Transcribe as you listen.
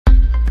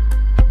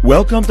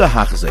Welcome to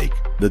Hachzik,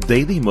 the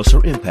Daily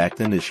Musar Impact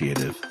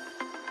Initiative.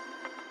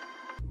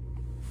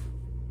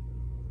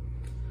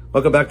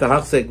 Welcome back to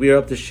Hachzik. We are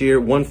up to Shir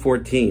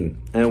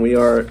 114, and we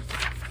are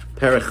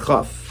Perek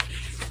Chaf.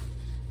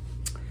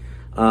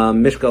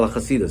 Mishkal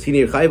HaChasidus.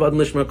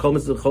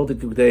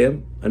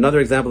 Another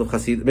example of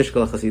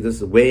Mishkal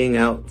HaChasidus, weighing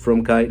out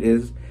Frumkeit,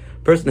 is a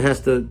person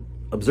has to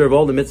observe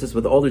all the mitzvahs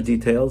with all their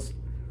details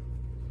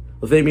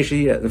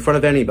in front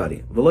of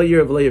anybody.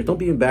 Don't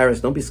be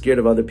embarrassed. Don't be scared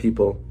of other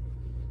people.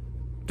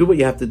 Do what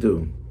you have to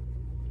do.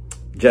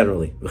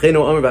 Generally. David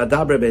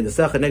HaMelech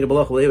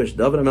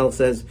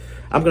says,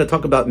 I'm going to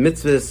talk about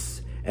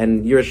mitzvahs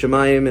and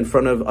Yesharim in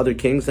front of other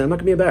kings, and I'm not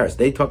going to be embarrassed.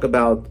 They talk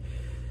about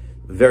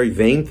very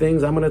vain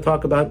things. I'm going to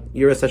talk about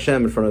Yiras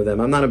Hashem in front of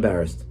them. I'm not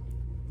embarrassed.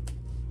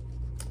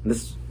 And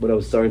this is what I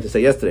was starting to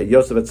say yesterday.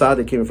 Yosef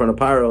Atzadik came in front of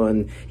Paro,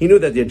 and he knew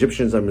that the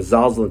Egyptians are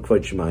Mezalzel and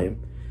Kvod Shemayim.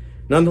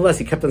 Nonetheless,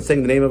 he kept on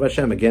saying the name of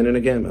Hashem again and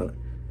again,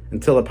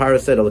 until Paro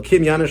said,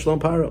 Elokim Yana Shlom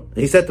Paro. And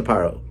he said to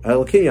Paro,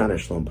 Elokim Yana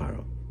Shlom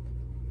Paro.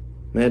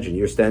 Imagine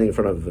you're standing in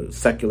front of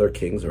secular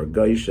kings or a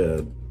Gaish,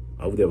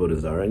 Avodah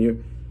Zarah, and you're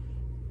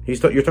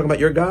talking about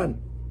your God.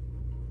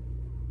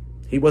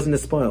 He wasn't a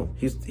spoil.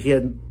 He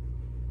had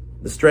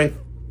the strength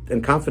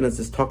and confidence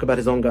to talk about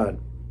his own God.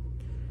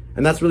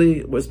 And that's really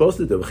what we're supposed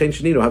to do.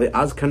 Supposed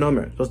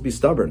to be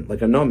stubborn,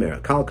 like a nomer,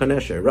 a kal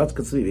kanesher, ratz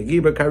katzvi,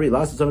 giber kari,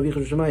 lasas on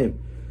avichas shemayim.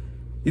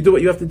 You do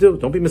what you have to do.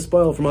 Don't be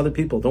mispoiled from other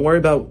people. Don't worry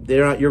about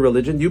they're not your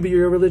religion. You be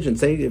your religion.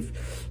 Say, if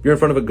you're in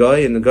front of a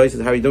guy and the guy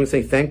says, how are you doing?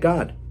 Say, thank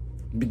God.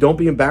 Don't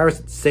be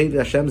embarrassed. Say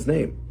Hashem's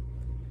name.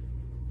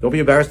 Don't be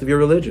embarrassed of your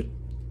religion,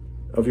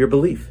 of your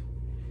belief.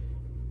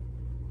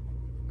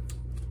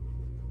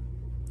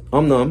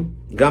 But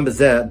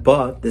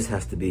this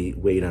has to be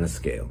weighed on a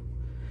scale.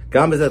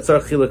 You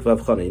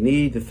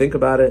need to think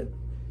about it.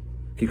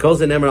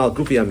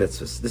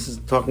 This is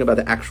talking about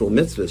the actual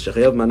mitzvahs.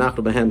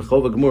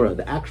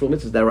 The actual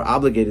mitzvahs that we're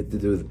obligated to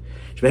do.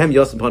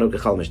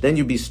 Then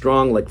you be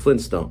strong like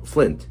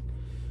flint.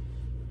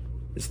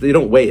 You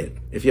don't weigh it.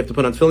 If you have to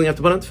put on tefillin, you have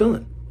to put on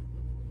tefillin.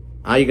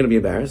 Are you going to be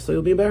embarrassed? So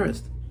you'll be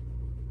embarrassed.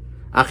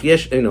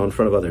 In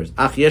front of others.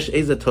 But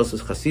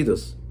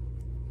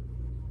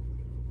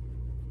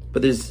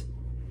there's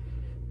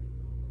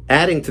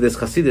adding to this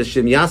chasidus,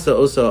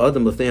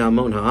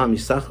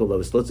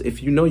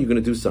 if you know you're going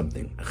to do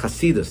something, a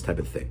chasidus type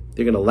of thing,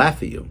 they're going to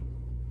laugh at you.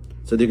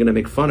 So they're going to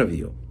make fun of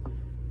you.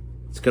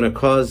 It's going to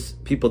cause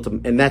people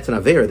to, and that's an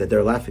avera that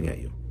they're laughing at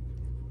you.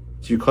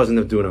 So you're causing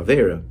them to do an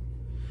avera.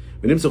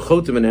 And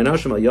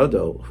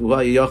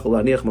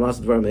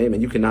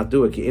you cannot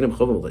do it. You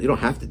don't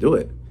have to do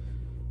it.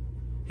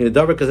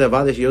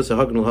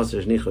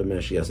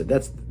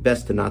 That's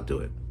best to not do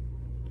it.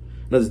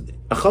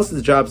 A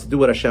chassid's job is to do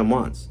what Hashem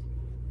wants,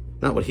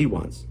 not what he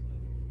wants.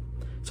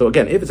 So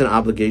again, if it's an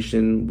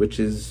obligation which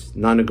is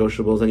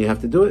non-negotiable, then you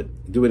have to do it.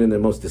 Do it in the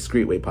most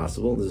discreet way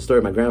possible. There's a story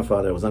of my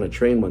grandfather. I was on a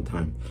train one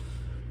time,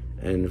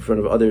 and in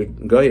front of other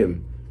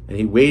goyim, and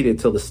he waited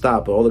till the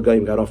stop. All the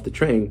goyim got off the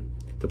train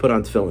to put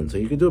on tefillin, so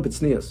you could do it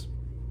b'tznius.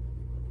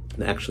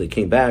 And they actually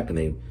came back, and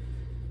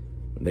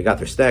they got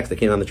their stacks. They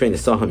came on the train. They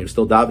saw him. He was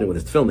still davening with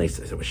his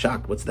tefillin. They were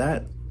shocked. What's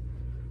that?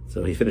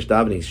 So he finished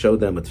davening. He showed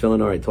them what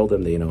tefillin are. He told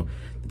them that,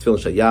 the tefillin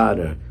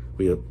shayad,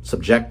 we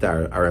subject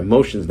our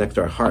emotions next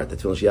to our heart. The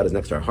tefillin shayad is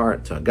next to our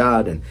heart, to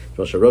God, and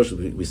tefillin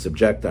sharosh, we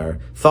subject our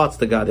thoughts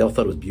to God. They all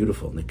thought it was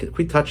beautiful. And can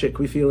we touch it?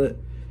 Can we feel it?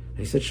 And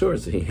he said, sure.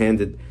 So he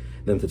handed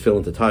them the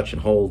tefillin to touch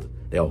and hold.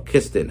 They all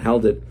kissed it and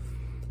held it.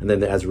 And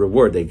then as a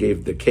reward, they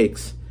gave the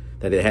cakes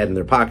that they had in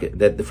their pocket,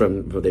 that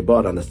from what they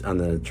bought on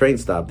the train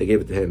stop. They gave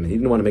it to him. And he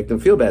didn't want to make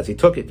them feel bad, so he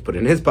took it, put it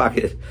in his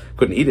pocket.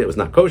 Couldn't eat it. It was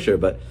not kosher,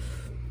 but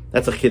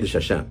that's a Kiddush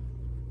Hashem.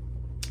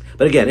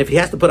 But again, if he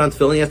has to put on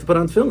tefillin, he has to put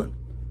on tefillin.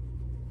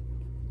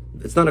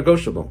 It's not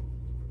negotiable.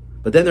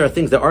 But then there are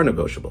things that are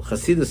negotiable.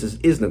 Chassidus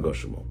is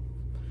negotiable.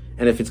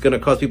 And if it's going to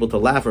cause people to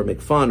laugh or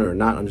make fun or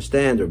not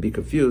understand or be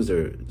confused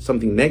or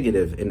something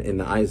negative in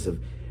the eyes of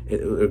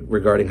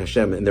regarding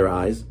Hashem in their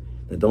eyes,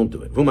 then don't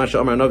do it.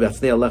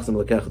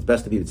 It's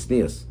best to be with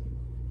tznius.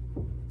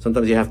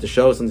 Sometimes you have to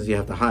show, sometimes you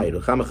have to hide. A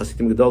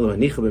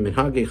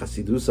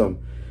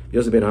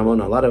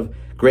lot of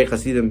great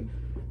Chassidim,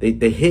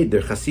 they hid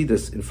their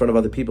Chassidus in front of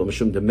other people.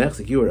 Also they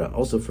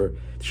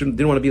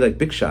didn't want to be like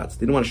big shots.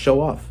 They didn't want to show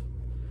off.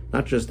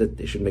 Not just that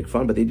they should make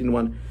fun, but they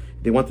want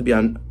to be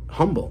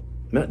humble.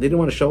 They didn't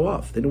want to show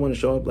off. They didn't want to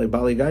show up like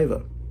Bali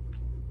Gaiva.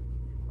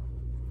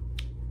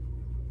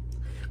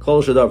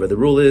 Kol Shadavar. The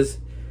rule is,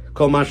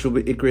 Kol Mashu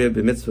Ikriya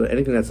b'mitzvah,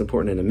 anything that's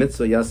important in a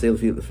mitzvah, Yasei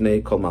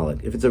l'fnei Kol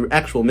Malak. If it's an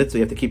actual mitzvah,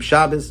 you have to keep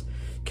Shabbos.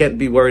 Can't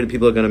be worried that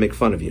people are going to make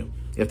fun of you.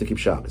 You have to keep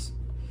Shabbos.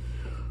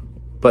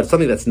 But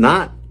something that's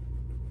not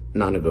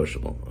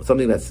non-negotiable,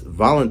 something that's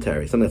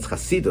voluntary, something that's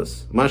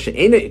chasidus, Masha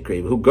Eina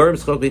Ikriya, who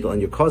garbs people,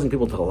 and you're causing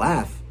people to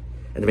laugh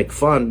and to make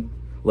fun,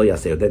 Lo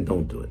Yasei, then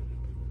don't do it.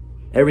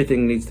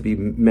 Everything needs to be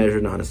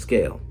measured on a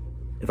scale.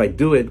 If I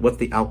do it, what's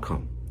the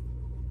outcome?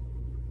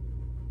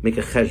 Make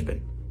a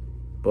cheshbon.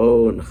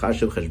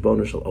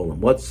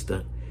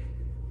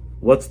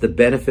 What's the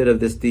benefit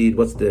of this deed?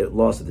 What's the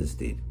loss of this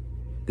deed?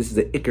 This is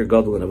the Iker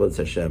Gadol in Avodas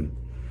Hashem.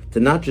 To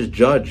not just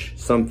judge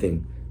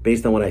something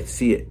based on what I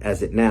see it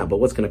as it now, but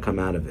what's going to come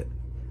out of it,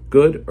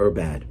 good or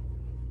bad.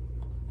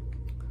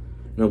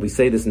 We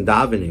say this in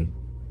davening.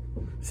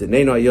 In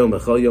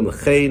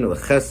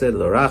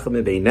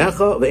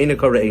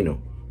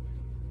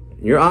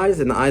your eyes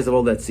and the eyes of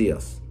all that see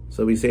us.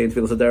 So we say in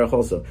Tfilas HaDerech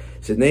also.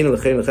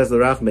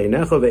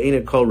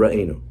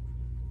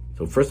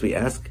 So first we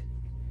ask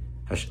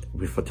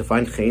to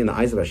find chen in the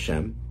eyes of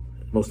Hashem,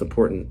 most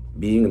important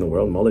being in the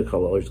world,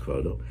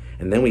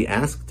 and then we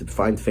ask to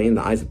find chen in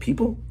the eyes of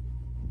people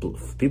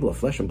of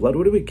flesh and blood.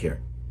 What do we care?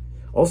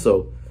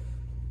 Also,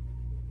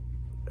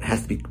 it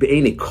has to be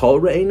be'enei kol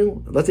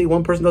ra'enu. Let's say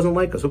one person doesn't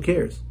like us. Who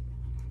cares?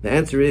 The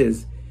answer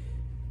is,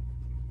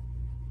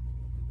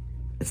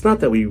 it's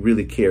not that we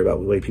really care about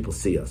the way people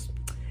see us.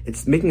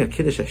 It's making a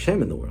kiddush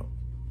Hashem in the world.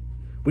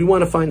 We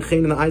want to find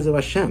chen in the eyes of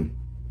Hashem.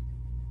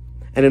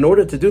 And in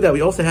order to do that,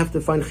 we also have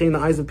to find chen in the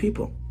eyes of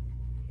people.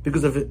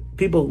 Because if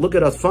people look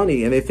at us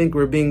funny and they think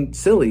we're being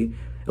silly,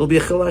 it'll be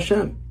a chil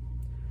Hashem.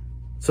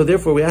 So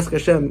therefore we ask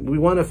Hashem, we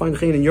want to find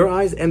chen in your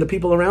eyes and the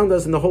people around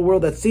us and the whole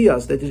world that see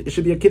us, that it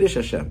should be a kiddush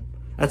Hashem.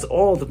 That's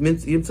all that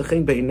means yimtzah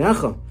chen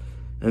be'inecha.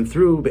 And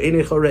through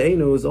be'enei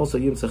choreinu is also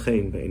yimtzah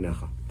chen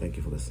be'inecha. Thank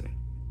you for listening.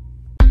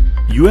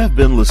 You have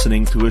been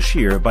listening to a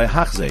shiur by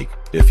Hachzeik.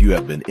 If you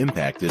have been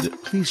impacted,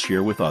 please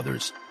share with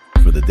others.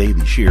 For the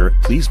daily shiur,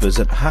 please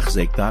visit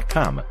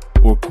Hachzeik.com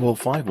or call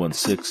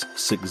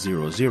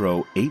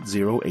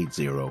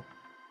 516-600-8080.